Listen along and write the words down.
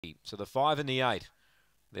So the 5 and the 8,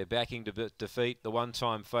 they're backing to defeat the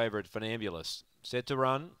one-time favourite Funambulist. Set to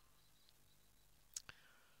run.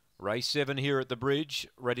 Race 7 here at the bridge,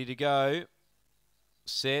 ready to go.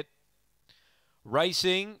 Set.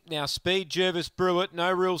 Racing, now speed Jervis Brewitt,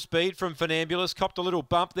 no real speed from Funambulist, copped a little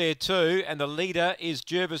bump there too, and the leader is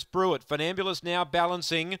Jervis Brewitt. Funambulist now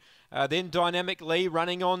balancing, then Dynamic Lee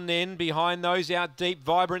running on then, behind those out deep,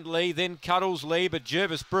 Vibrant Lee, then Cuddles Lee, but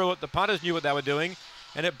Jervis Brewitt, the punters knew what they were doing,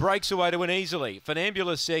 and it breaks away to win easily.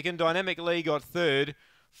 Funambulist second, Dynamic Lee got third,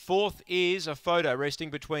 fourth is a photo resting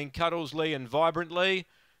between Cuddles Lee and Vibrant Lee,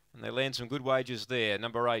 and they land some good wages there.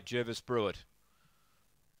 Number 8, Jervis Brewitt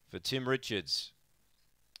for Tim Richards.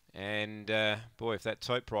 And boy, if that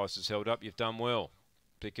tote price is held up, you've done well,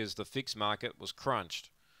 because the fixed market was crunched.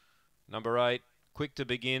 Number 8, Quick to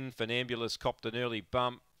Begin. Funambulist copped an early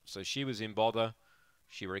bump, so she was in bother.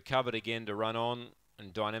 She recovered again to run on,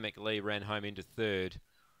 and Dynamic Lee ran home into third.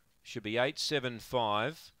 Should be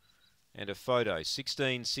 8.75 and a photo.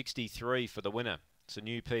 16.63 for the winner. It's a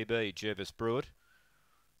new PB, Jervis Brewitt.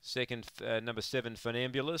 Second, number 7,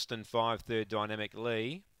 Funambulist, and 5, third, Dynamic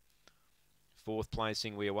Lee. Fourth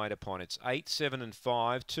placing we await upon. It's 8, 7 and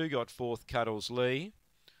 5. 2 got fourth, Cuddles Lee.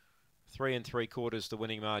 3 3/4 the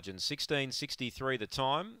winning margin. 16.63 the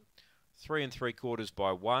time. 3 3/4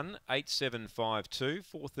 by 1. 8.752.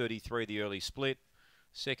 4.33 the early split.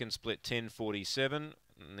 Second split 10.47.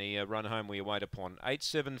 And the run home we await upon.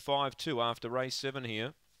 8.752 after race 7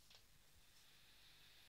 here.